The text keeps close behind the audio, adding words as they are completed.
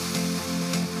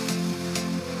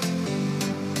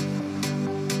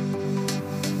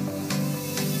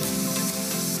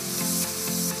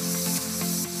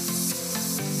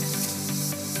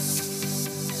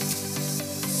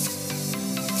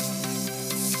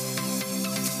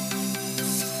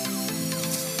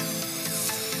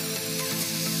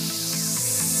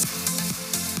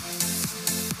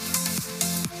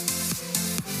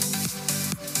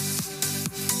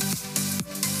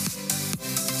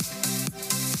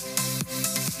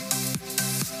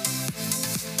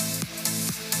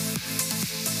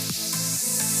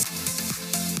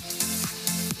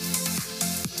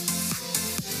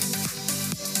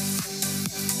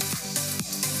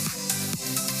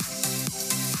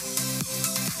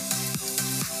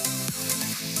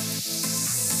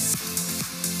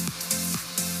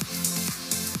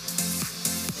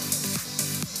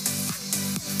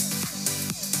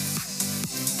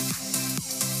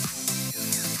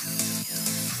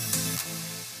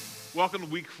Welcome to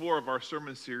week 4 of our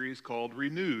sermon series called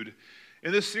Renewed.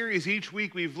 In this series, each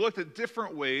week we've looked at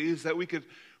different ways that we could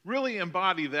really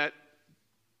embody that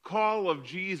call of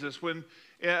Jesus when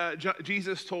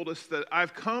Jesus told us that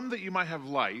I've come that you might have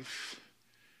life,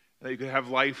 and that you could have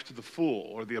life to the full,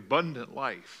 or the abundant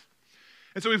life.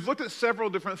 And so we've looked at several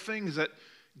different things that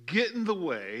get in the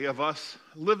way of us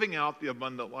living out the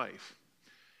abundant life.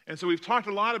 And so we've talked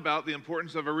a lot about the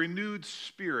importance of a renewed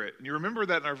spirit. And you remember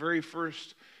that in our very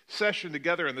first session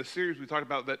together in this series, we talked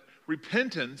about that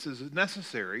repentance is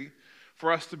necessary for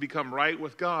us to become right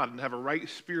with God and have a right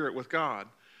spirit with God.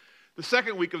 The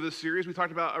second week of this series, we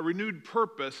talked about a renewed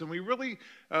purpose, and we really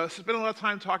spent a lot of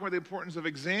time talking about the importance of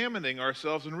examining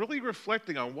ourselves and really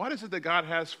reflecting on what is it that God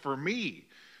has for me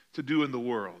to do in the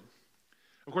world.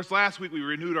 Of course, last week we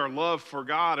renewed our love for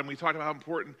God, and we talked about how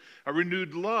important a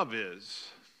renewed love is.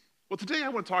 Well, today I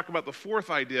want to talk about the fourth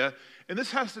idea, and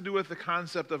this has to do with the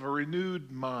concept of a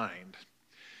renewed mind.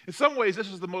 In some ways, this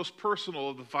is the most personal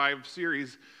of the 5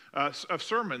 series of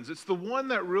sermons. It's the one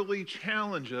that really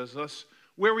challenges us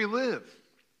where we live,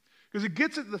 because it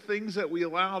gets at the things that we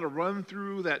allow to run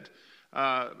through that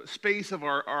space of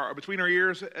our between our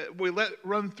ears. We let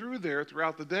run through there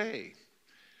throughout the day,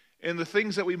 and the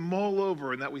things that we mull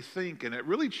over and that we think, and it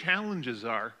really challenges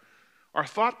our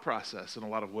thought process in a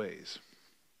lot of ways.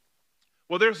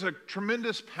 Well, there's a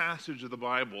tremendous passage of the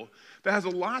Bible that has a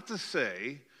lot to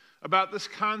say about this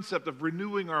concept of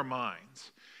renewing our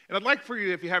minds. And I'd like for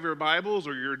you, if you have your Bibles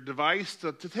or your device,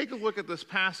 to take a look at this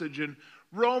passage in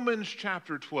Romans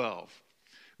chapter 12.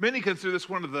 Many consider this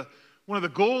one of the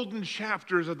golden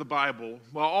chapters of the Bible.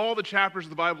 While all the chapters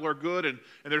of the Bible are good and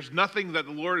there's nothing that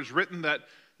the Lord has written that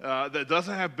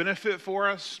doesn't have benefit for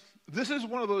us, this is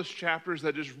one of those chapters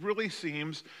that just really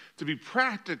seems to be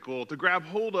practical, to grab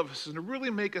hold of us and to really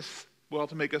make us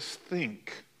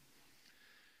think.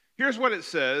 Here's what it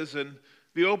says in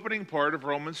the opening part of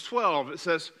Romans 12. It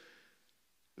says,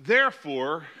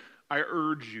 "Therefore, I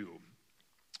urge you."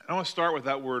 I want to start with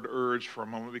that word urge for a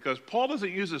moment because Paul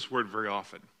doesn't use this word very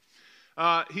often.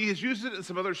 He has used it in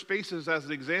some other spaces as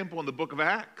an example in the book of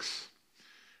Acts,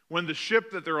 when the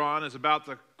ship that they're on is about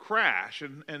to crash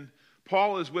and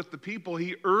Paul is with the people.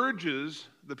 He urges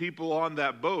the people on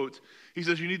that boat. He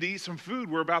says, you need to eat some food.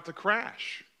 We're about to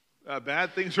crash.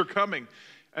 Bad things are coming.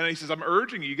 And he says, I'm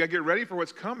urging you. You got to get ready for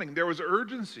what's coming. There was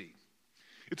urgency.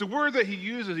 It's a word that he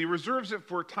uses. He reserves it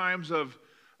for times of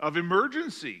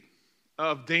emergency,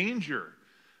 of danger.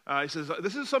 He says,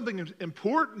 this is something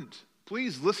important.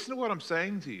 Please listen to what I'm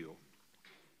saying to you.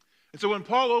 And so when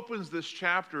Paul opens this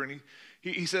chapter and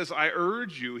he says, I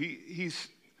urge you, he's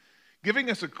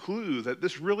giving us a clue that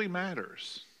this really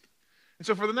matters. And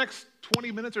so for the next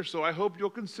 20 minutes or so, I hope you'll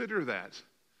consider that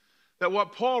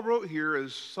what Paul wrote here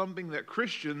is something that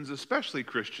Christians, especially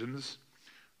Christians,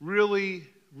 really,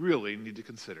 really need to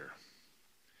consider.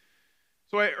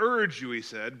 So I urge you, he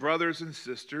said, brothers and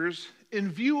sisters,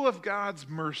 in view of God's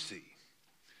mercy.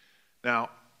 Now,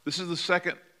 this is the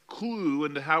second clue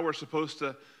into how we're supposed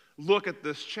to look at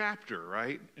this chapter,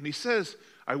 right? And he says,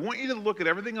 I want you to look at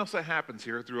everything else that happens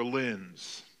here through a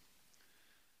lens.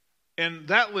 And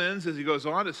that lens, as he goes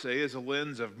on to say, is a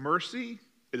lens of mercy.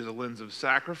 It is a lens of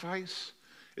sacrifice.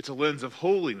 It's a lens of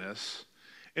holiness.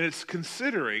 And it's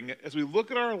considering, as we look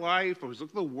at our life, as we look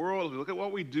at the world, as we look at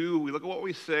what we do, we look at what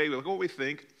we say, we look at what we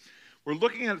think, we're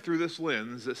looking at it through this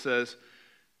lens that says,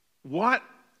 what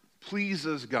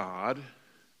pleases God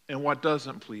and what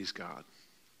doesn't please God?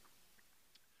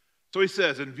 So he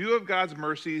says, in view of God's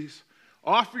mercies,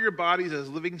 offer your bodies as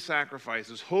living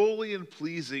sacrifices, holy and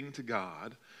pleasing to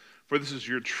God, for this is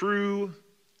your true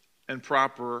and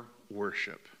proper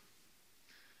worship.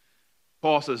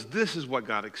 Paul says, this is what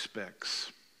God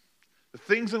expects. The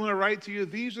things I'm going to write to you,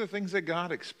 these are the things that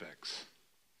God expects.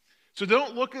 So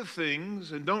don't look at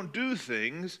things and don't do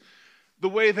things the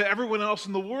way that everyone else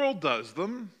in the world does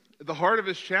them. At the heart of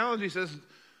his challenge, he says,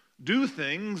 do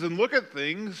things and look at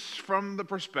things from the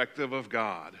perspective of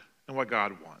God and what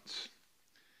God wants.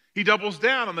 He doubles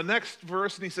down on the next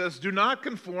verse and he says, do not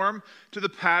conform to the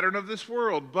pattern of this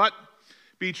world, but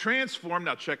be transformed,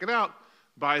 now check it out,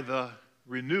 by the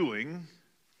renewing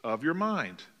of your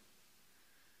mind.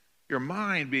 Your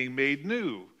mind being made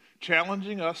new,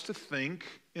 challenging us to think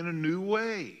in a new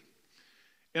way.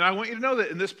 And I want you to know that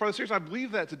in this part of the series, I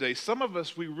believe that today. Some of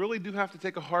us, we really do have to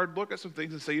take a hard look at some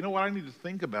things and say, you know what, I need to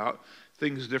think about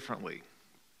things differently.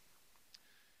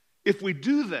 If we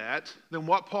do that, then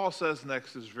what Paul says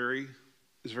next is very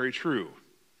true.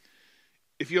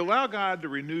 If you allow God to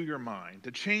renew your mind,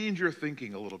 to change your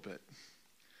thinking a little bit,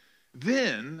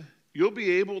 then you'll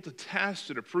be able to test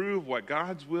and approve what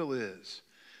God's will is.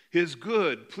 his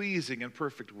good, pleasing, and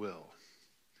perfect will.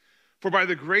 For by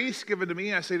the grace given to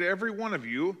me, I say to every one of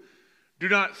you, do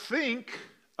not think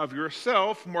of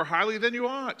yourself more highly than you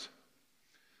ought,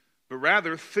 but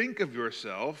rather think of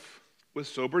yourself with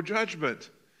sober judgment,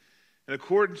 in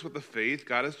accordance with the faith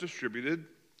God has distributed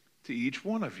to each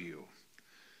one of you.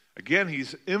 Again,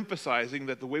 he's emphasizing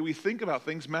that the way we think about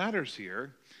things matters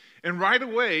here. And right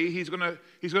away, he's going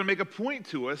to make a point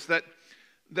to us that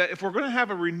if we're going to have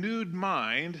a renewed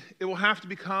mind, it will have to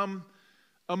become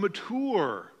a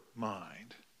mature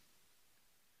mind.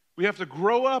 We have to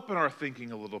grow up in our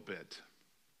thinking a little bit.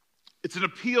 It's an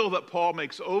appeal that Paul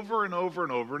makes over and over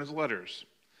and over in his letters.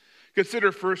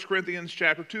 Consider 1 Corinthians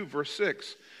chapter 2, verse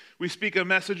 6. We speak a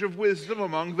message of wisdom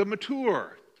among the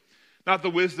mature, not the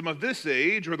wisdom of this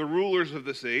age or the rulers of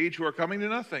this age who are coming to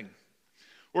nothing.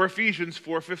 Or Ephesians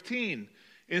 4:15.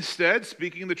 Instead,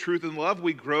 speaking the truth in love,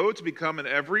 we grow to become in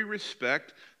every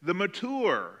respect the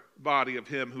mature body of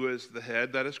him who is the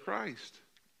head, that is Christ.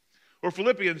 Or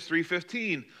Philippians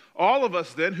 3:15. All of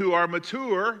us then who are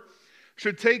mature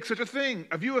should take such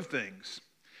a view of things.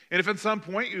 And if at some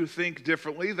point you think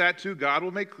differently, that too God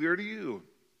will make clear to you.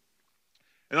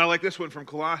 And I like this one from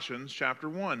Colossians chapter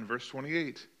 1, verse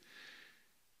 28.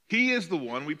 He is the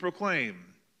one we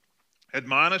proclaim,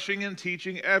 admonishing and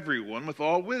teaching everyone with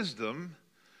all wisdom,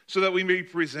 so that we may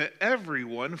present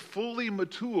everyone fully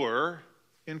mature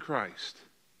in Christ.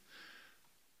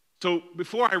 So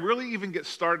before I really even get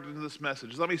started into this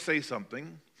message, let me say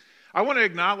something. I want to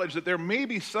acknowledge that there may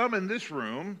be some in this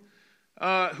room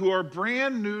who are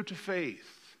brand new to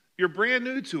faith. You're brand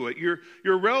new to it. You're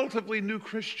a relatively new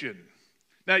Christian.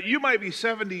 Now, you might be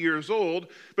 70 years old,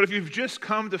 but if you've just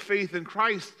come to faith in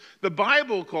Christ, the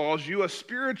Bible calls you a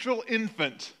spiritual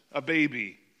infant, a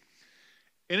baby.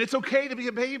 And it's okay to be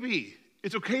a baby.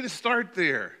 It's okay to start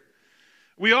there.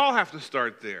 We all have to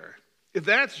start there. If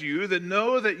that's you, then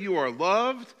know that you are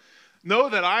loved. Know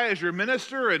that I, as your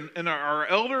minister, and our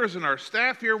elders and our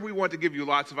staff here, we want to give you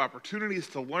lots of opportunities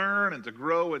to learn and to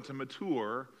grow and to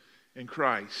mature in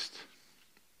Christ.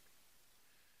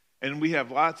 And we have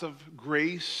lots of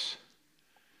grace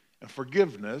and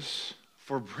forgiveness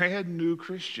for brand new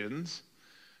Christians,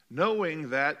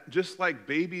 knowing that just like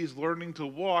babies learning to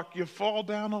walk, you fall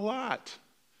down a lot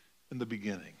in the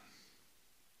beginning.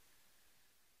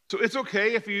 So it's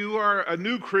okay if you are a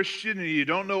new Christian and you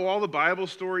don't know all the Bible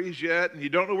stories yet and you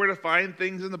don't know where to find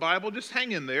things in the Bible. Just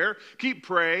hang in there. Keep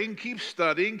praying, keep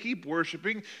studying, keep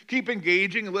worshiping, keep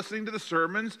engaging and listening to the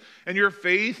sermons, and your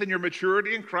faith and your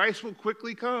maturity in Christ will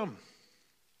quickly come.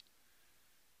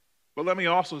 But let me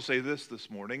also say this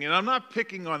morning, and I'm not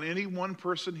picking on any one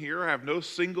person here. I have no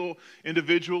single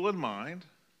individual in mind.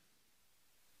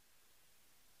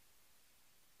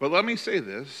 But let me say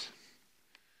this.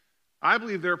 I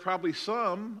believe there are probably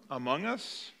some among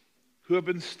us who have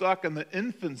been stuck in the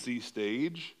infancy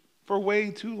stage for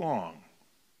way too long.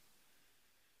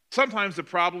 Sometimes the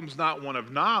problem's not one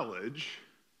of knowledge,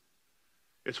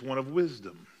 it's one of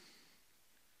wisdom.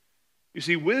 You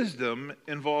see, wisdom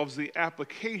involves the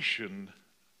application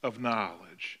of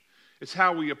knowledge. It's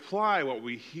how we apply what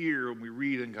we hear and we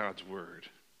read in God's Word.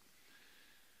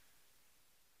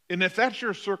 And if that's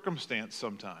your circumstance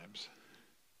sometimes,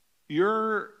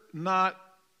 you're not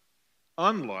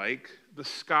unlike the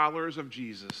scholars of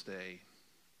Jesus' day.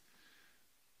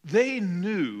 They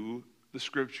knew the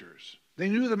Scriptures. They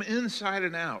knew them inside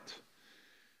and out.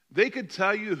 They could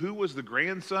tell you who was the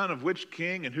grandson of which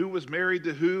king and who was married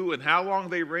to who and how long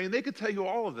they reigned. They could tell you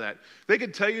all of that. They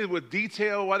could tell you with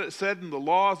detail what it said in the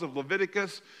laws of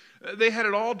Leviticus. They had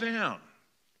it all down.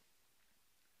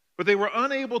 But they were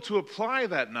unable to apply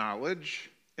that knowledge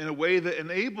in a way that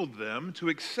enabled them to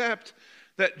accept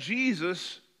that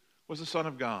Jesus was the Son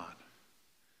of God.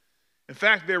 In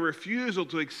fact, their refusal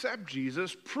to accept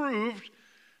Jesus proved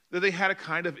that they had a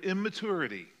kind of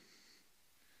immaturity.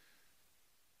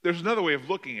 There's another way of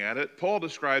looking at it. Paul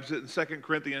describes it in 2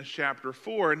 Corinthians chapter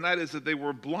 4, and that is that they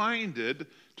were blinded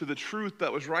to the truth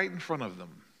that was right in front of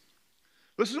them.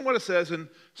 Listen to what it says in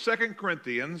 2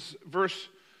 Corinthians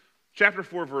chapter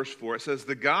 4, verse 4. It says,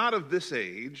 "The God of this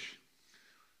age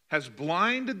has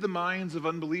blinded the minds of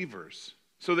unbelievers,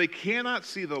 so they cannot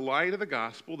see the light of the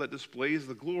gospel that displays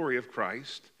the glory of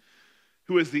Christ,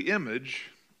 who is the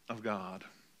image of God."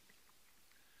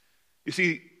 You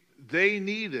see, they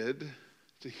needed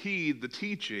to heed the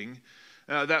teaching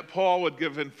that Paul would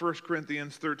give in 1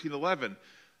 Corinthians 13:11.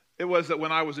 It was that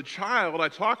when I was a child, I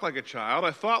talked like a child,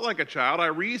 I thought like a child, I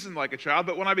reasoned like a child,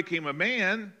 but when I became a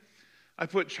man, I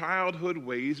put childhood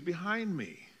ways behind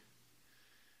me.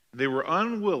 They were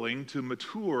unwilling to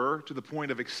mature to the point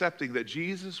of accepting that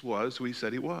Jesus was who he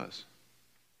said he was.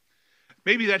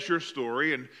 Maybe that's your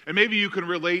story, and maybe you can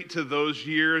relate to those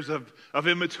years of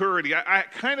immaturity. I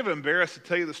kind of embarrassed to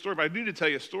tell you the story, but I need to tell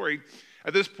you a story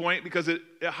at this point because it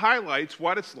highlights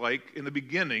what it's like in the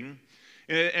beginning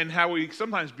and how we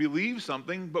sometimes believe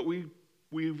something, but we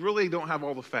really don't have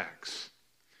all the facts.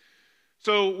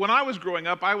 So when I was growing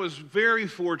up, I was very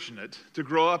fortunate to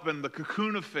grow up in the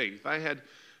cocoon of faith. I had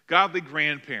godly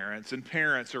grandparents and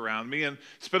parents around me and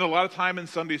spent a lot of time in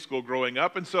Sunday school growing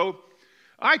up, and so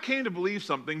I came to believe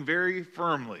something very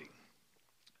firmly.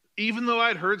 Even though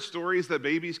I'd heard stories that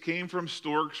babies came from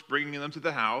storks bringing them to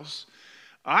the house,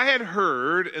 I had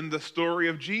heard in the story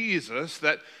of Jesus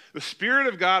that the Spirit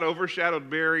of God overshadowed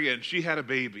Mary and she had a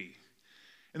baby.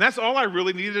 And that's all I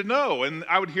really needed to know. And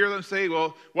I would hear them say,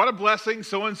 well, what a blessing,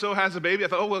 so-and-so has a baby. I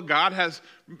thought, oh, well, God has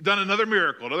done another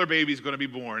miracle. Another baby's going to be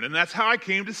born. And that's how I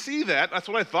came to see that. That's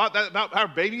what I thought about how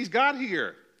babies got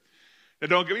here. Now,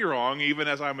 don't get me wrong, even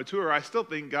as I mature, I still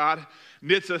think God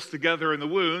knits us together in the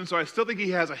womb, so I still think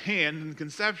he has a hand in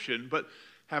conception. But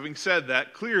having said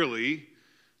that, clearly,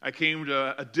 I came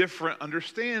to a different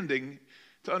understanding,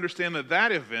 to understand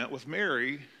that event with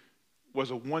Mary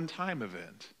was a one-time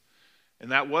event.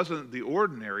 And that wasn't the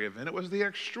ordinary event, it was the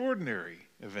extraordinary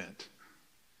event.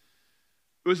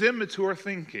 It was immature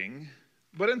thinking,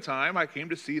 but in time, I came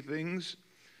to see things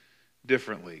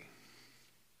differently.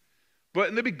 But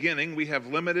in the beginning, we have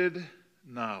limited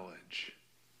knowledge,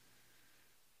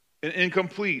 an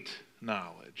incomplete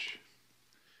knowledge.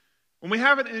 When we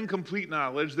have an incomplete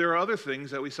knowledge, there are other things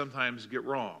that we sometimes get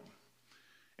wrong.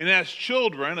 And as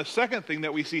children, a second thing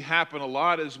that we see happen a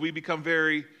lot is we become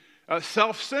very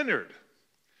self-centered.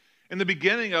 In the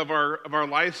beginning of our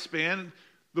lifespan,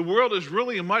 the world is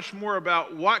really much more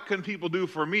about what can people do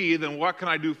for me than what can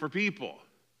I do for people.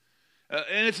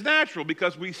 And it's natural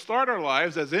because we start our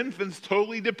lives as infants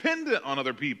totally dependent on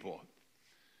other people.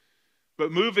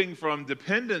 But moving from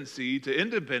dependency to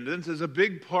independence is a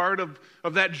big part of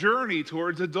that journey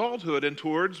towards adulthood and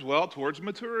towards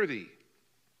maturity.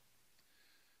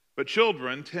 But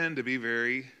children tend to be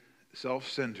very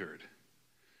self-centered.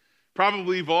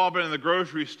 Probably you've all been in the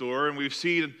grocery store and we've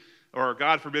seen, or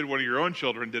God forbid one of your own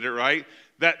children did it, right?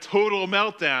 That total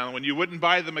meltdown when you wouldn't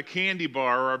buy them a candy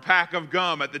bar or a pack of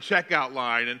gum at the checkout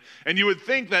line. And you would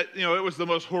think that, it was the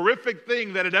most horrific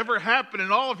thing that had ever happened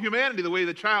in all of humanity, the way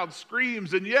the child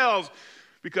screams and yells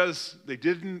because they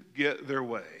didn't get their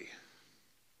way.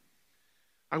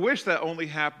 I wish that only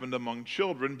happened among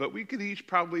children, but we could each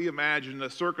probably imagine a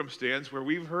circumstance where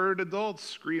we've heard adults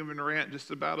scream and rant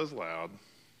just about as loud.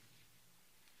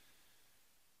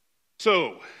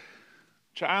 So,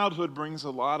 childhood brings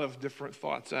a lot of different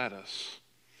thoughts at us.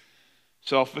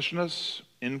 Selfishness,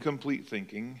 incomplete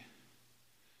thinking,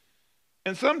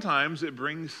 and sometimes it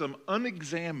brings some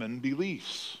unexamined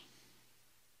beliefs.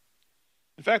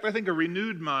 In fact, I think a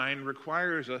renewed mind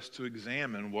requires us to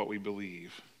examine what we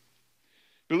believe.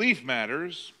 Belief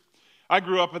matters. I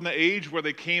grew up in the age where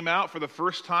they came out for the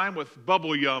first time with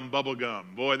bubble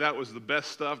gum. Boy, that was the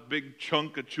best stuff. Big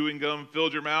chunk of chewing gum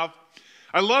filled your mouth.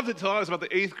 I loved it till I was about the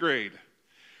 8th grade.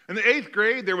 In the 8th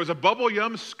grade, there was a bubble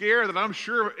gum scare that I'm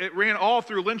sure it ran all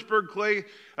through Lynchburg Clay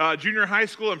Junior High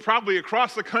School and probably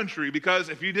across the country because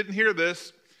if you didn't hear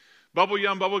this, bubble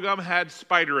gum had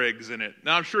spider eggs in it.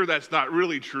 Now, I'm sure that's not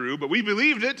really true, but we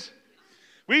believed it.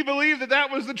 We believed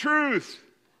that was the truth.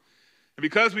 And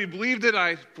because we believed it,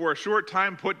 I, for a short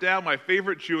time, put down my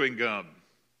favorite chewing gum.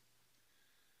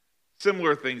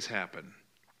 Similar things happen.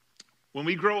 When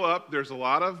we grow up, there's a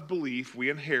lot of belief we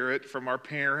inherit from our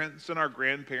parents and our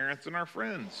grandparents and our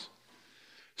friends.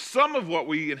 Some of what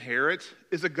we inherit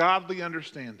is a godly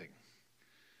understanding.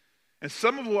 And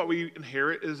some of what we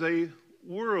inherit is a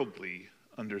worldly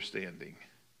understanding.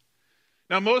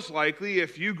 Now, most likely,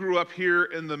 if you grew up here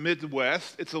in the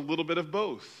Midwest, it's a little bit of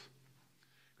both.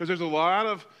 Because there's a lot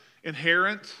of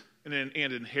inherent and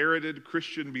inherited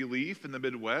Christian belief in the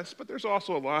Midwest, but there's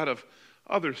also a lot of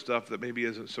other stuff that maybe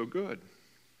isn't so good.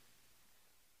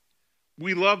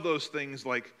 We love those things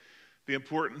like the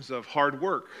importance of hard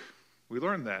work. We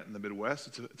learned that in the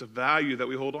Midwest. It's a value that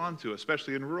we hold on to,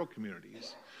 especially in rural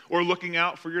communities. Or looking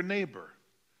out for your neighbor.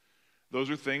 Those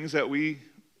are things that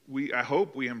I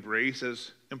hope we embrace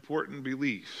as important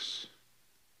beliefs.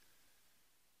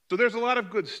 So there's a lot of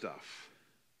good stuff.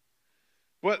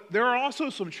 But there are also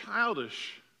some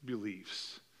childish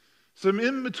beliefs. Some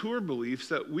immature beliefs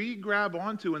that we grab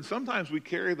onto, and sometimes we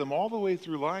carry them all the way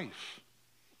through life.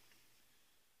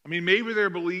 I mean, maybe they're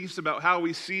beliefs about how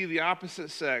we see the opposite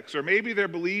sex, or maybe they're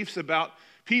beliefs about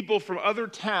people from other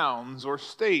towns or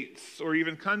states or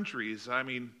even countries. I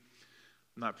mean,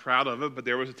 I'm not proud of it, but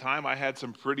there was a time I had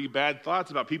some pretty bad thoughts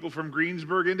about people from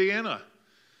Greensburg, Indiana.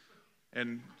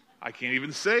 And I can't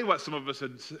even say what some of us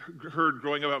had heard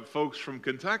growing up about folks from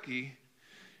Kentucky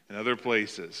and other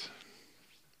places.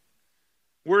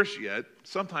 Worse yet,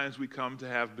 sometimes we come to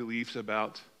have beliefs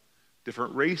about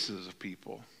different races of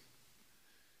people.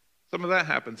 Some of that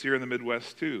happens here in the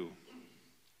Midwest too.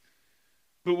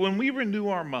 But when we renew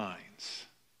our minds,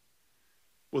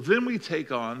 well, then we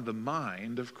take on the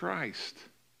mind of Christ.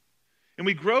 And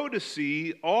we grow to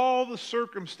see all the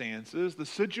circumstances, the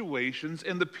situations,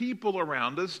 and the people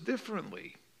around us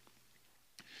differently.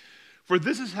 For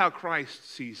this is how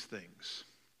Christ sees things.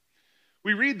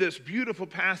 We read this beautiful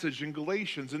passage in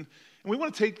Galatians, and we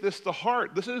want to take this to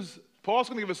heart. Paul's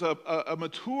going to give us a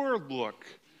mature look,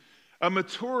 a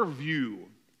mature view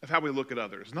of how we look at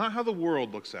others. Not how the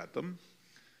world looks at them,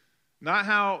 not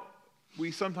how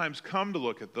we sometimes come to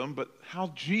look at them, but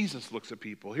how Jesus looks at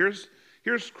people. Here's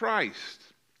Christ.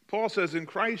 Paul says, in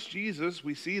Christ Jesus,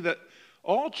 we see that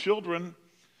all children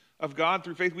of God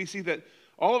through faith, we see that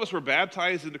all of us were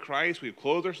baptized into Christ. We've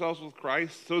clothed ourselves with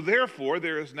Christ. So therefore,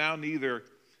 there's no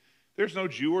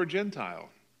Jew or Gentile.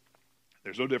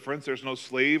 There's no difference. There's no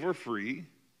slave or free.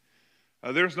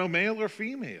 There's no male or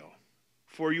female.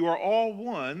 For you are all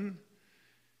one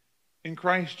in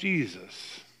Christ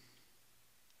Jesus.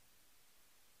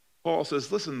 Paul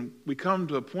says, listen, we come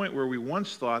to a point where we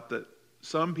once thought that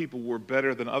some people were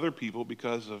better than other people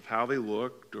because of how they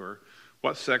looked or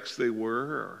what sex they were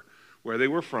or where they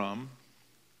were from.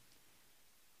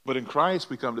 But in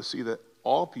Christ, we come to see that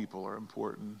all people are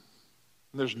important.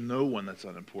 And there's no one that's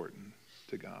unimportant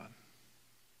to God.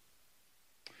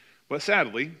 But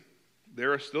sadly,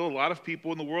 there are still a lot of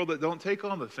people in the world that don't take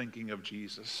on the thinking of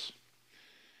Jesus.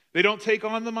 They don't take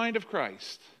on the mind of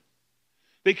Christ.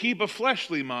 They keep a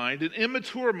fleshly mind, an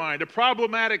immature mind, a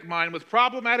problematic mind with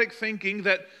problematic thinking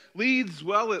that leads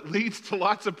to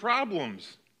lots of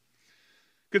problems.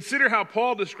 Consider how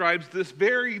Paul describes this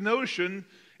very notion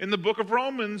in the book of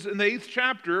Romans in the 8th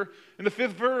chapter, in the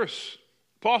 5th verse.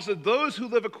 Paul said, those who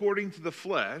live according to the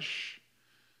flesh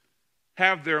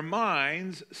have their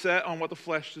minds set on what the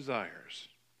flesh desires.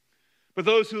 But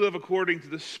those who live according to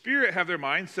the Spirit have their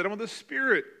minds set on what the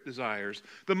Spirit desires.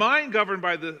 The mind governed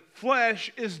by the flesh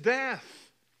is death,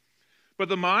 but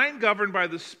the mind governed by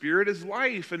the Spirit is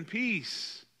life and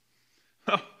peace.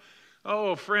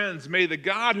 Oh, friends, may the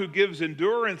God who gives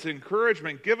endurance and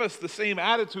encouragement give us the same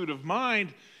attitude of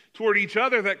mind toward each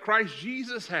other that Christ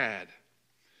Jesus had,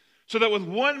 so that with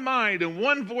one mind and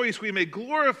one voice we may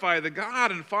glorify the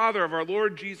God and Father of our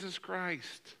Lord Jesus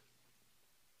Christ.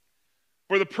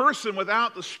 For the person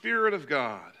without the Spirit of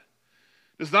God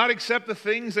does not accept the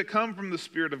things that come from the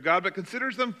Spirit of God, but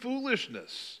considers them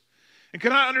foolishness, and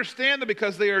cannot understand them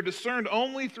because they are discerned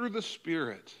only through the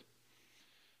Spirit.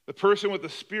 The person with the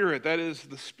Spirit, that is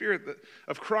the Spirit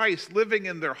of Christ living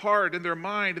in their heart, in their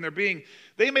mind, in their being,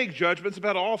 they make judgments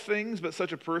about all things, but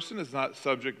such a person is not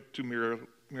subject to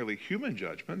merely human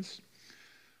judgments.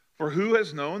 For who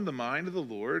has known the mind of the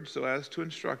Lord so as to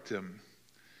instruct him?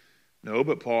 No,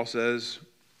 but Paul says,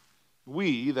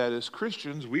 we, that is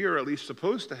Christians, we are at least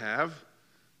supposed to have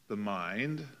the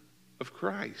mind of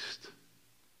Christ.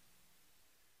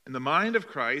 And the mind of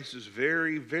Christ is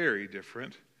very, very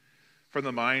different from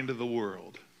the mind of the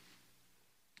world.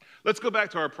 Let's go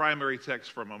back to our primary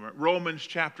text for a moment, Romans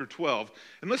chapter 12.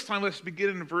 And this time, let's begin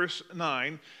in verse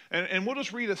 9. And we'll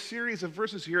just read a series of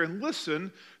verses here and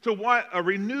listen to what a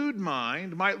renewed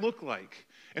mind might look like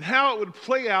and how it would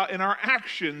play out in our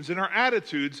actions, in our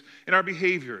attitudes, in our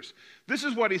behaviors. This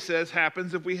is what he says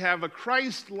happens if we have a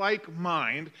Christ-like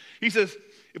mind. He says,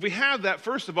 if we have that,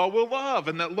 first of all, we'll love,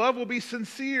 and that love will be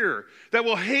sincere, that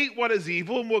we'll hate what is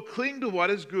evil and we'll cling to what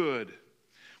is good.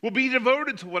 We'll be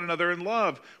devoted to one another in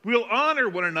love. We'll honor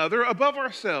one another above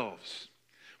ourselves.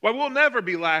 Why, we'll never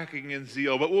be lacking in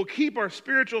zeal, but we'll keep our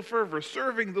spiritual fervor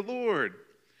serving the Lord.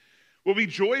 We'll be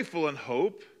joyful in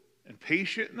hope and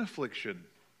patient in affliction.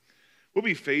 We'll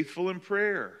be faithful in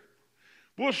prayer.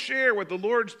 We'll share with the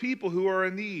Lord's people who are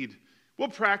in need. We'll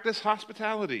practice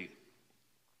hospitality.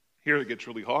 Here it gets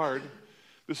really hard.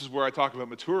 This is where I talk about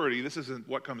maturity. This isn't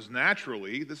what comes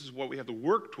naturally. This is what we have to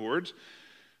work towards.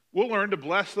 We'll learn to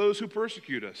bless those who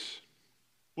persecute us.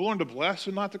 We'll learn to bless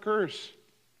and not to curse.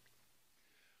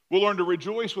 We'll learn to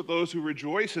rejoice with those who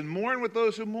rejoice and mourn with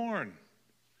those who mourn.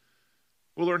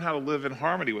 We'll learn how to live in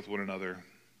harmony with one another.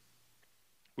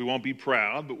 We won't be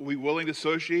proud, but we'll be willing to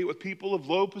associate with people of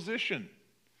low position.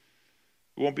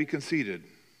 We won't be conceited.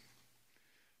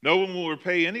 No one will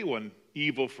repay anyone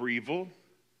evil for evil.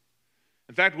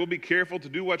 In fact, we'll be careful to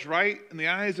do what's right in the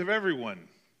eyes of everyone.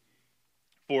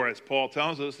 For as Paul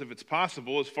tells us, if it's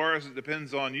possible, as far as it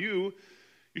depends on you,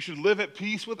 you should live at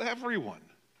peace with everyone.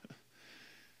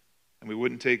 and we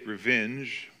wouldn't take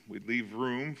revenge. We'd leave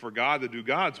room for God to do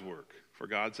God's work. For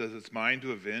God says, it's mine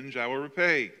to avenge, I will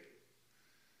repay.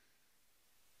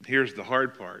 Here's the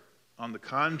hard part. On the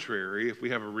contrary, if we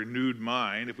have a renewed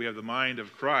mind, if we have the mind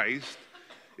of Christ,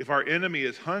 if our enemy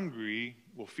is hungry,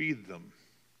 we'll feed them.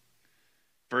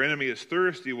 If our enemy is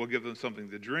thirsty, we'll give them something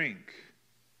to drink.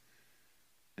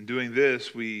 In doing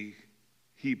this, we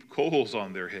heap coals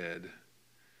on their head.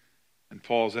 And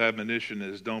Paul's admonition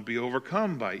is, don't be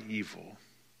overcome by evil.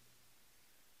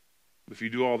 If you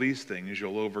do all these things,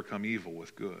 you'll overcome evil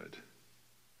with good.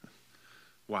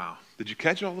 Wow. Did you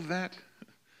catch all of that?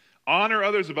 Honor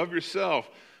others above yourself.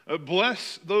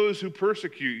 Bless those who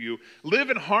persecute you. Live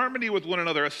in harmony with one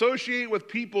another. Associate with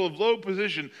people of low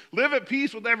position. Live at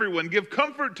peace with everyone. Give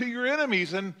comfort to your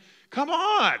enemies. And come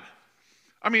on.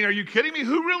 I mean, are you kidding me?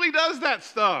 Who really does that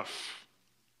stuff?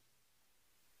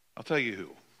 I'll tell you who.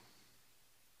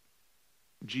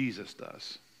 Jesus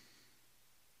does.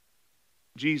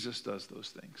 Jesus does those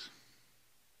things.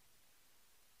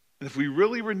 And if we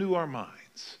really renew our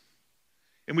minds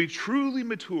and we truly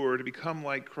mature to become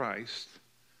like Christ,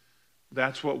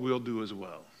 that's what we'll do as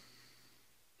well.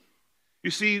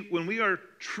 You see, when we are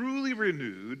truly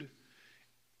renewed,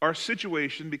 our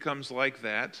situation becomes like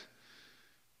that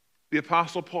the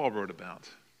Apostle Paul wrote about.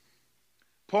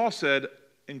 Paul said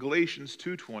in Galatians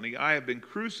 2:20, I have been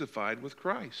crucified with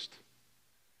Christ.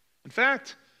 In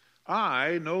fact,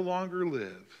 I no longer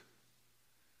live,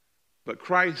 but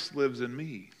Christ lives in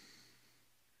me.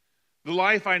 The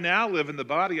life I now live in the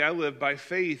body, I live by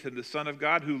faith in the Son of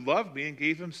God who loved me and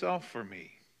gave himself for me.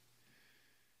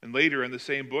 And later in the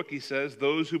same book, he says,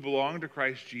 those who belong to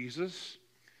Christ Jesus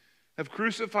have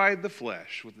crucified the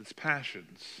flesh with its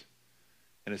passions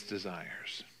and its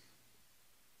desires.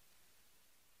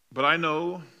 But I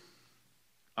know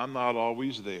I'm not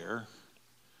always there,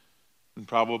 and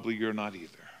probably you're not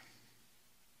either.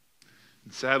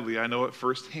 And sadly, I know it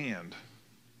firsthand.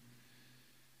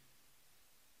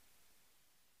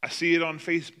 I see it on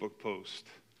Facebook posts.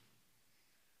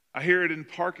 I hear it in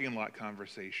parking lot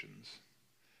conversations.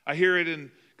 I hear it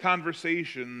in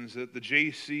conversations at the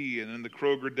JC and in the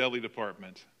Kroger deli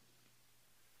department.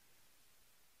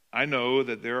 I know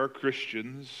that there are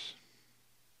Christians,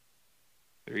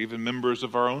 there are even members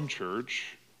of our own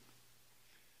church,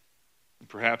 and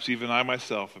perhaps even I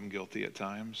myself am guilty at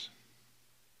times.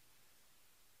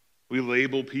 We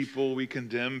label people, we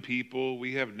condemn people,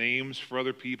 we have names for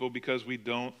other people because we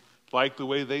don't like the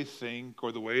way they think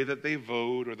or the way that they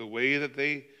vote or the way that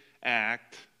they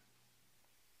act.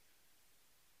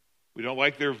 We don't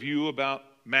like their view about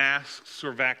masks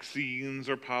or vaccines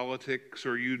or politics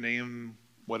or you name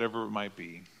whatever it might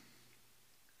be.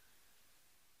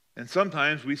 And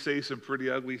sometimes we say some pretty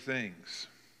ugly things.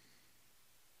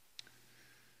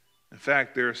 In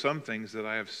fact, there are some things that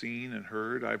I have seen and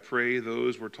heard I pray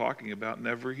those we're talking about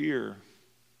never hear.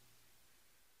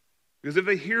 Because if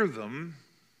they hear them,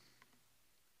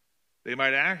 they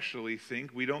might actually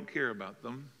think we don't care about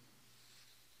them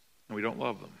and we don't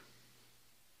love them.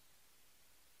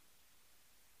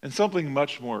 And something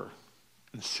much more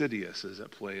insidious is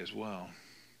at play as well.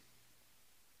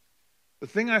 The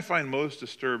thing I find most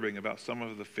disturbing about some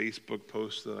of the Facebook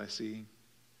posts that I see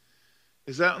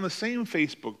is that on the same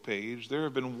Facebook page, there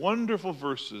have been wonderful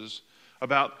verses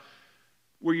about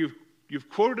where you've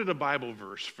quoted a Bible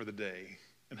verse for the day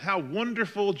and how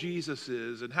wonderful Jesus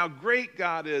is and how great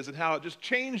God is and how it just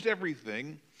changed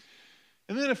everything.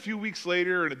 And then a few weeks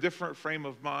later, in a different frame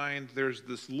of mind, there's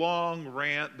this long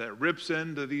rant that rips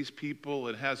into these people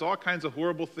and has all kinds of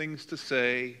horrible things to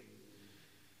say.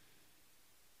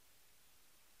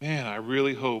 Man, I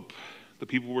really hope the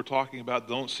people we're talking about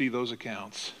don't see those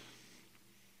accounts.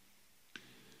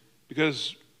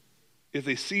 Because if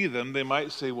they see them, they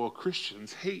might say, well,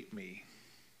 Christians hate me.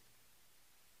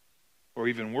 Or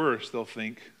even worse, they'll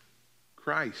think,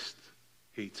 Christ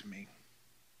hates me.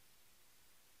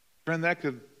 Friend, that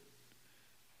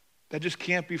just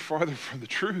can't be farther from the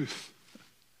truth.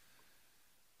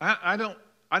 I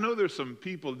know there's some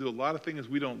people who do a lot of things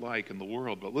we don't like in the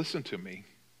world, but listen to me.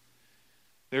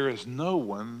 There is no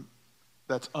one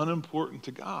that's unimportant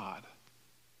to God.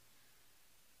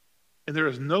 And there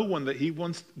is no one that he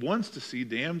wants to see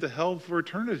damned to hell for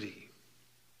eternity.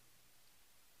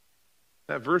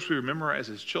 That verse we memorize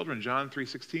as children, John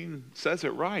 3:16, says it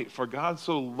right. For God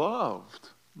so loved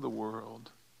the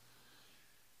world.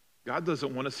 God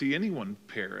doesn't want to see anyone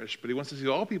perish, but he wants to see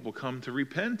all people come to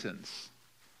repentance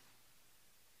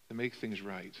to make things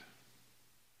right.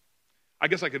 I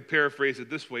guess I could paraphrase it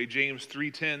this way. James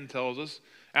 3:10 tells us,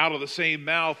 out of the same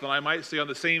mouth, and I might say on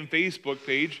the same Facebook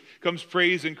page, comes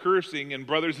praise and cursing and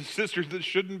brothers and sisters that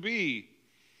shouldn't be.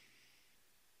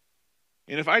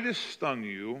 And if I just stung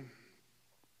you,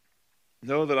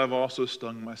 know that I've also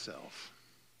stung myself.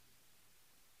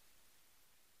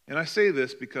 And I say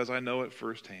this because I know it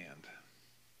firsthand.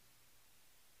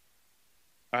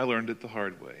 I learned it the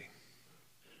hard way.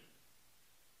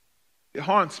 It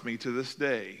haunts me to this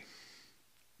day.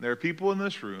 There are people in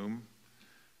this room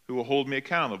who will hold me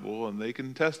accountable, and they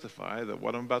can testify that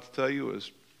what I'm about to tell you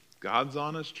is God's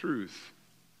honest truth.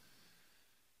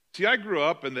 See, I grew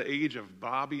up in the age of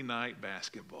Bobby Knight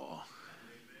basketball.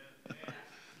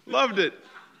 Loved it.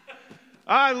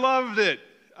 I loved it.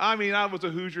 I mean, I was a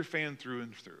Hoosier fan through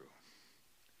and through.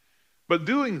 But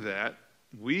doing that,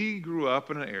 we grew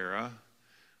up in an era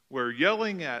where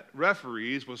yelling at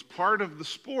referees was part of the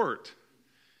sport.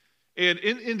 And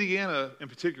in Indiana in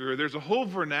particular, there's a whole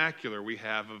vernacular we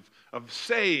have of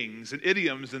sayings and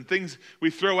idioms and things we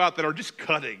throw out that are just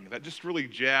cutting, that just really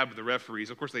jab the referees.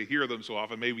 Of course, they hear them so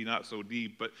often, maybe not so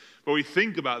deep, but we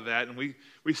think about that, and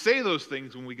we say those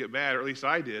things when we get mad, or at least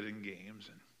I did in games.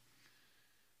 And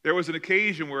there was an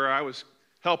occasion where I was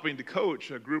helping to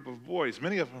coach a group of boys,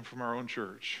 many of them from our own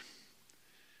church.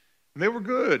 And they were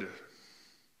good.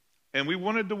 And we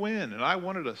wanted to win, and I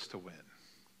wanted us to win.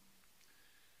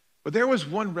 But there was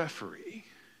one referee.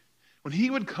 When he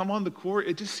would come on the court,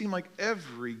 it just seemed like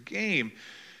every game,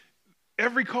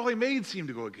 every call he made seemed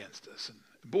to go against us.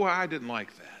 And boy, I didn't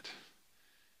like that.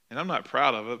 And I'm not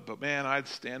proud of it, but man, I'd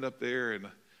stand up there and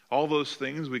all those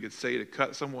things we could say to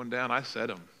cut someone down, I said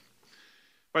them.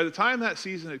 By the time that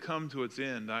season had come to its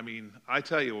end, I mean, I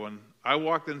tell you, when I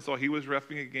walked in and saw he was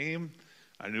reffing a game,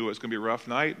 I knew it was going to be a rough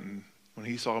night, and when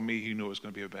he saw me, he knew it was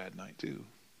going to be a bad night too.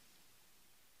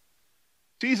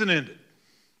 Season ended.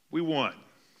 We won.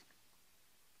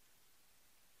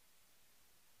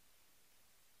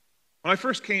 When I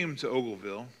first came to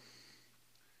Ogleville,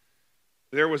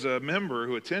 there was a member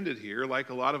who attended here,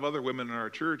 like a lot of other women in our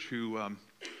church, who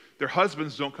their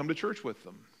husbands don't come to church with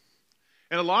them.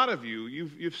 And a lot of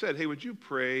you've said, hey, would you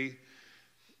pray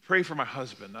for my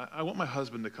husband? I want my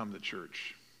husband to come to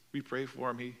church. We pray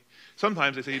for him.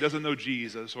 Sometimes they say he doesn't know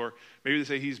Jesus, or maybe they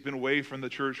say he's been away from the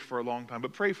church for a long time,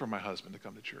 but pray for my husband to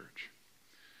come to church.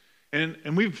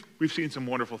 And we've seen some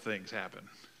wonderful things happen,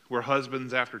 where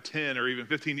husbands after 10 or even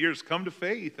 15 years come to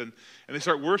faith, and they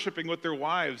start worshiping with their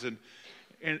wives. And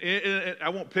I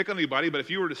won't pick on anybody, but if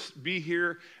you were to be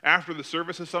here after the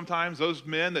services sometimes, those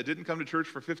men that didn't come to church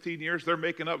for 15 years, they're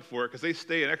making up for it because they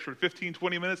stay an extra 15,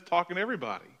 20 minutes talking to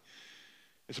everybody.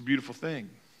 It's a beautiful thing.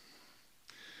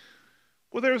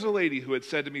 Well, there's a lady who had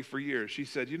said to me for years, she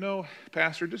said, you know,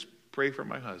 Pastor, just pray for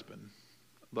my husband.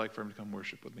 I'd like for him to come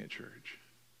worship with me at church.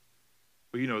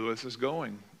 Well, you know where this is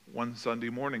going. One Sunday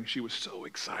morning, she was so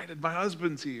excited. My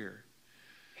husband's here.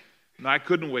 And I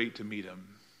couldn't wait to meet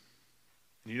him.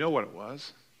 And you know what it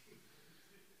was?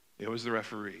 It was the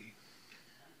referee.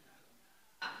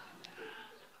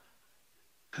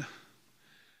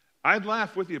 I'd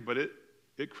laugh with you, but it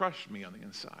crushed me on the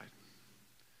inside.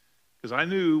 Because I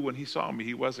knew when he saw me,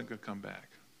 he wasn't going to come back.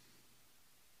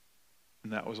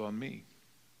 And that was on me.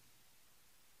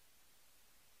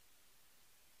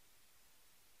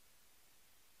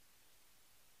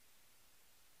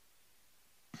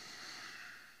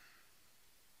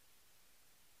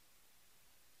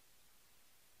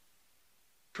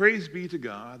 Praise be to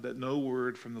God that no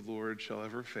word from the Lord shall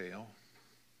ever fail.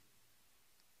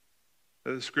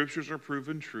 That the scriptures are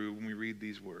proven true when we read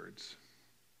these words.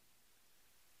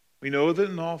 We know that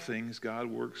in all things God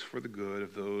works for the good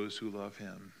of those who love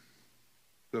him,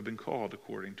 who have been called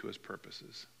according to his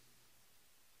purposes.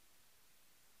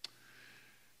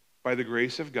 By the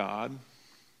grace of God,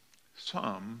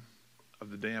 some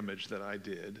of the damage that I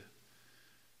did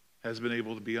has been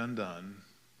able to be undone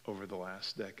over the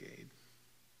last decade.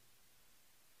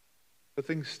 But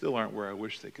things still aren't where I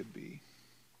wish they could be.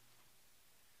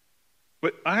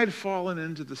 But I had fallen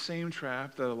into the same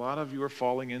trap that a lot of you are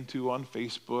falling into on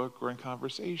Facebook or in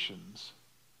conversations.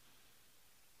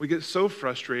 We get so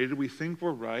frustrated, we think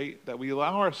we're right, that we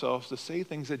allow ourselves to say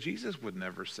things that Jesus would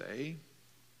never say,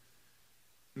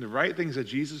 and to write things that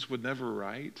Jesus would never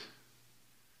write,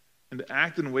 and to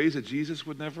act in ways that Jesus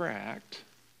would never act.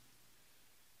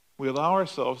 We allow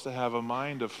ourselves to have a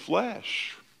mind of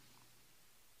flesh,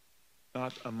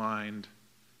 not a mind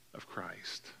of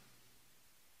Christ.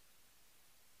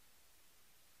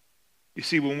 You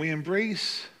see, when we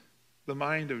embrace the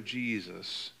mind of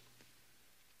Jesus,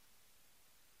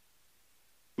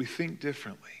 we think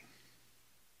differently.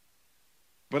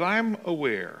 But I'm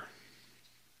aware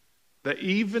that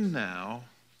even now,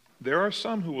 there are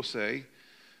some who will say,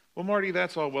 well, Marty,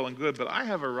 that's all well and good, but I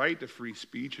have a right to free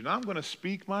speech, and I'm going to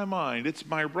speak my mind. It's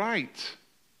my right.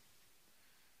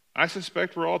 I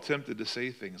suspect we're all tempted to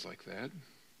say things like that.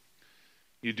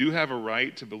 You do have a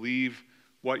right to believe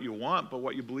what you want, but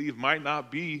what you believe might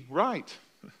not be right.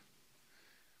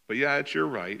 But yeah, it's your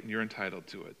right, and you're entitled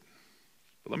to it.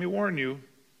 But let me warn you,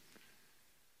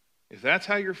 if that's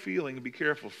how you're feeling, be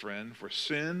careful, friend, for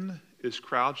sin is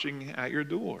crouching at your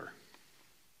door.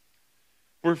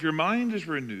 For if your mind is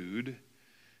renewed,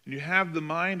 and you have the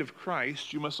mind of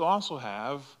Christ, you must also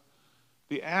have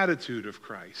the attitude of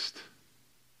Christ.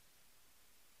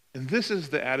 And this is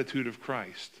the attitude of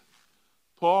Christ.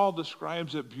 Paul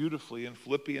describes it beautifully in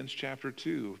Philippians chapter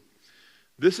 2.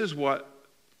 This is what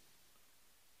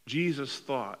Jesus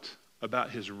thought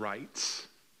about his rights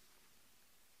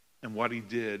and what he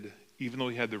did. Even though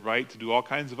he had the right to do all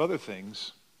kinds of other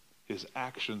things, his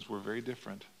actions were very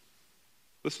different.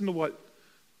 Listen to what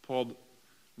Paul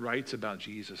writes about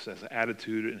Jesus as an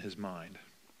attitude in his mind.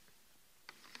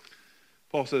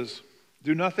 Paul says,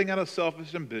 "Do nothing out of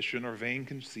selfish ambition or vain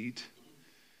conceit.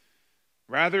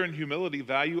 Rather, in humility,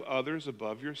 value others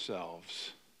above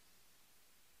yourselves.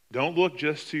 Don't look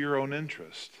just to your own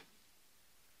interest,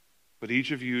 but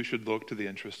each of you should look to the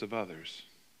interest of others.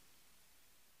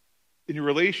 In your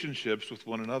relationships with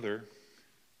one another,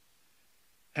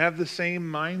 have the same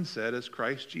mindset as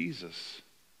Christ Jesus.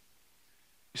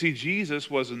 You see,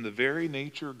 Jesus was in the very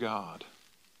nature God.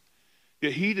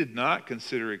 Yet he did not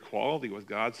consider equality with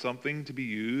God something to be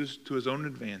used to his own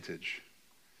advantage.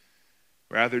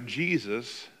 Rather,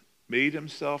 Jesus made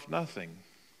himself nothing.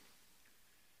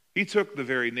 He took the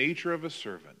very nature of a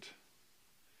servant,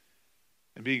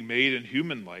 and being made in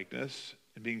human likeness,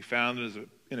 and being found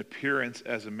in appearance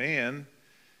as a man,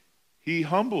 he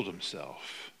humbled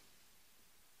himself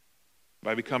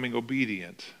by becoming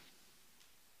obedient,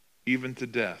 even to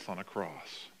death on a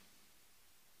cross.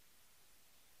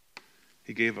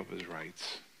 He gave up his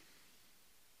rights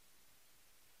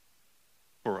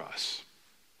for us.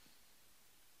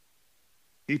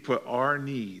 He put our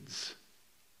needs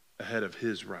ahead of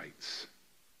his rights.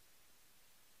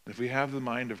 If we have the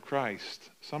mind of Christ,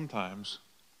 sometimes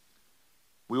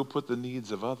we'll put the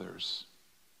needs of others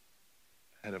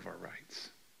ahead of our rights.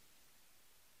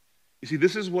 You see,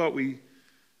 this is what we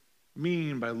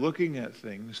mean by looking at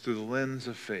things through the lens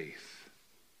of faith.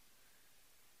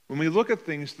 When we look at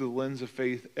things through the lens of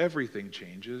faith, everything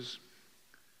changes.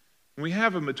 When we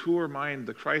have a mature mind,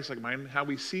 the Christ-like mind, how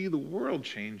we see the world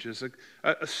changes.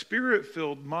 A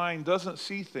spirit-filled mind doesn't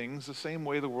see things the same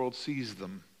way the world sees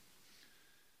them.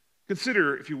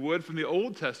 Consider, if you would, from the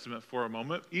Old Testament for a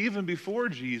moment, even before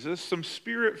Jesus, some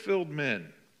spirit-filled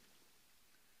men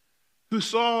who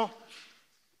saw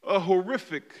a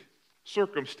horrific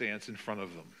circumstance in front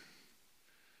of them.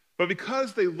 But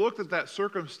because they looked at that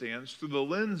circumstance through the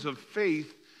lens of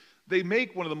faith, they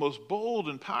make one of the most bold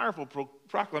and powerful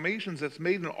proclamations that's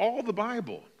made in all the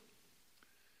Bible.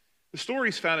 The story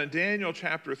is found in Daniel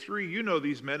chapter 3. You know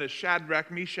these men as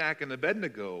Shadrach, Meshach, and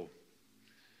Abednego.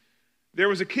 There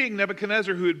was a king,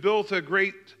 Nebuchadnezzar, who had built a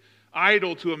great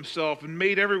idol to himself and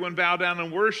made everyone bow down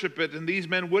and worship it, and these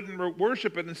men wouldn't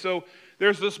worship it. And so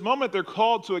there's this moment they're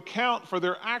called to account for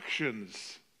their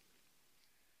actions.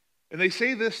 And they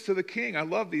say this to the king. I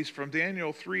love these from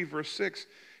Daniel 3, verse 6.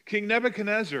 King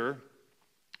Nebuchadnezzar,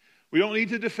 we don't need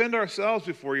to defend ourselves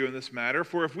before you in this matter,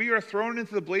 for if we are thrown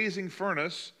into the blazing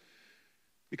furnace,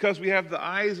 because we have the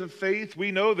eyes of faith,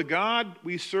 we know the God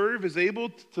we serve is able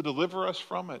to deliver us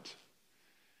from it.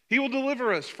 He will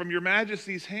deliver us from your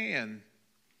majesty's hand.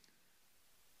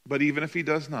 But even if he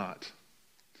does not,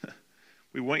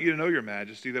 we want you to know, your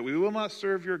majesty, that we will not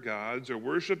serve your gods or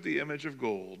worship the image of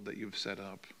gold that you've set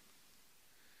up.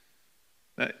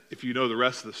 Now, if you know the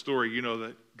rest of the story, you know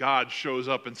that God shows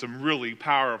up in some really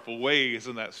powerful ways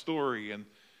in that story, and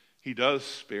he does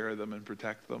spare them and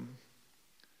protect them.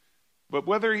 But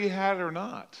whether he had or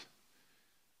not,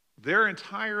 their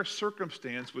entire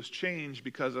circumstance was changed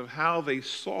because of how they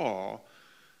saw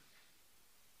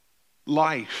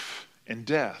life and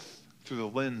death through the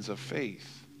lens of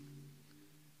faith.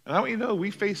 And I want you to know,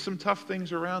 we face some tough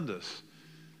things around us.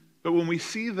 But when we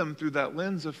see them through that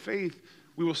lens of faith,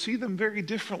 we will see them very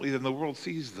differently than the world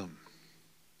sees them.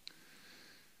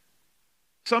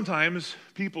 Sometimes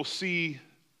people see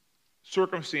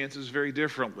circumstances very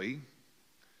differently.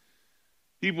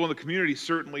 People in the community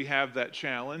certainly have that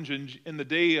challenge. And in the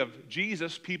day of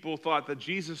Jesus, people thought that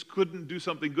Jesus couldn't do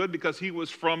something good because he was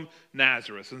from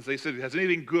Nazareth. And they said, has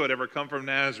anything good ever come from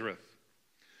Nazareth?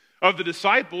 Of the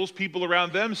disciples, people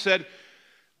around them said,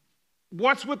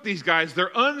 what's with these guys?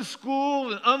 They're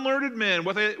unschooled and unlearned men.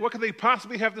 What could they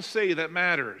possibly have to say that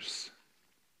matters?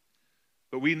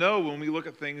 But we know when we look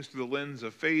at things through the lens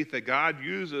of faith that God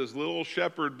uses little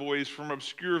shepherd boys from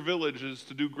obscure villages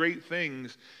to do great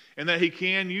things, and that he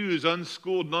can use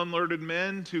unschooled and unlearned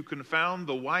men to confound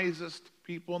the wisest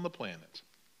people on the planet.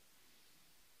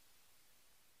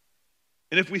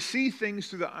 And if we see things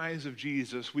through the eyes of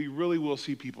Jesus, we really will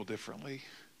see people differently.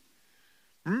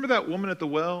 Remember that woman at the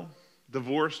well,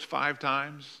 divorced 5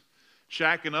 times,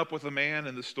 shacking up with a man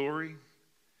in the story?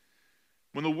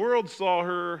 When the world saw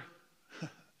her,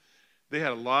 they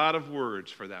had a lot of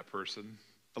words for that person,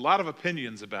 a lot of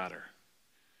opinions about her.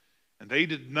 And they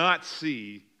did not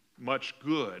see much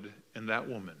good in that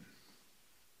woman.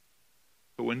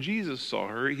 But when Jesus saw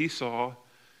her, he saw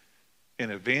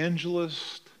an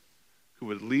evangelist who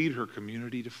would lead her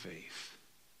community to faith.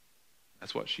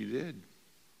 That's what she did.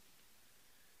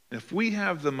 And if we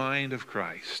have the mind of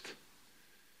Christ,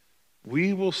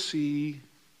 we will see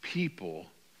people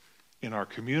in our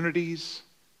communities,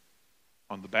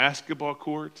 on the basketball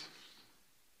court,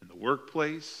 in the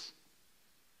workplace,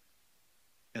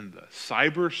 in the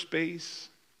cyberspace,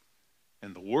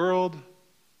 in the world.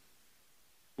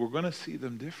 We're going to see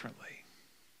them differently.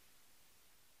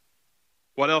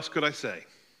 What else could I say?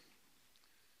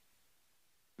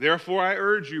 Therefore, I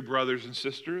urge you, brothers and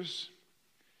sisters,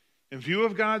 in view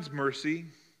of God's mercy,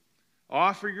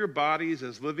 offer your bodies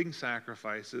as living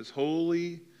sacrifices,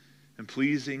 holy and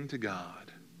pleasing to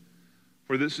God.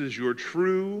 For this is your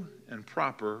true and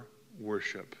proper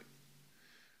worship.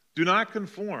 Do not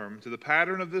conform to the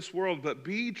pattern of this world, but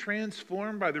be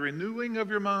transformed by the renewing of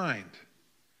your mind.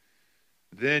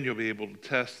 Then you'll be able to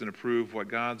test and approve what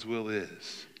God's will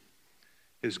is,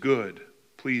 his good,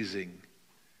 pleasing,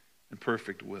 and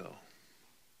perfect will.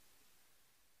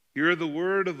 Hear the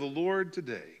word of the Lord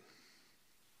today.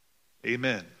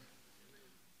 Amen.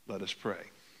 Let us pray.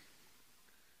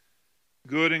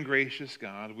 Good and gracious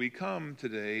God, we come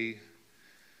today,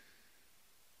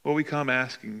 we come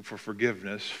asking for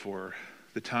forgiveness for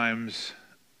the times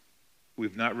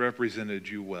we've not represented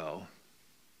you well,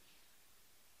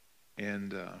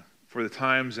 and for the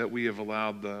times that we have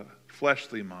allowed the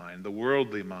fleshly mind, the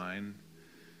worldly mind,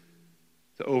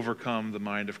 to overcome the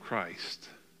mind of Christ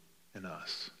in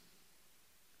us.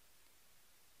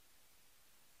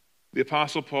 The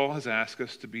Apostle Paul has asked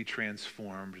us to be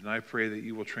transformed, and I pray that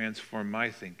you will transform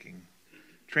my thinking,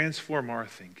 transform our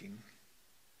thinking.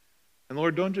 And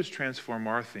Lord, don't just transform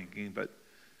our thinking, but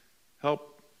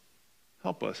help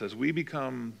us as we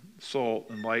become salt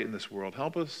and light in this world.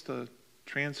 Help us to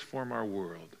transform our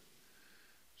world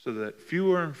so that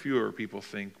fewer and fewer people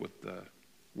think with the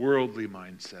worldly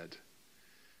mindset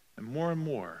and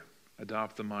more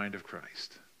adopt the mind of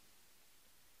Christ.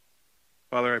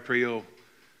 Father, I pray you'll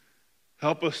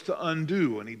help us to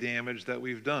undo any damage that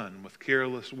we've done with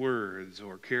careless words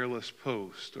or careless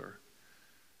posts or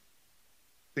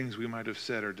things we might have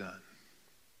said or done.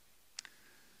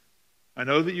 I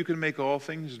know that you can make all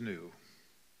things new.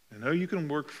 I know you can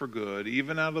work for good,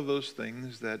 even out of those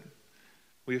things that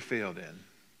we have failed in.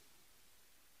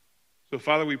 So,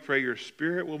 Father, we pray your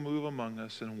Spirit will move among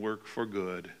us and work for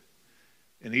good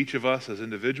in each of us as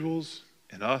individuals,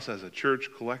 and us as a church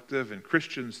collective, and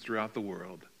Christians throughout the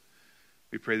world.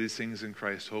 We pray these things in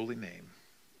Christ's holy name.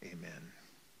 Amen.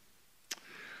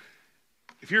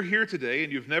 If you're here today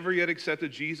and you've never yet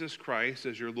accepted Jesus Christ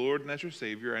as your Lord and as your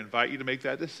Savior, I invite you to make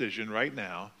that decision right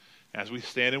now as we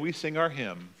stand and we sing our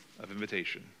hymn of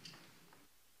invitation.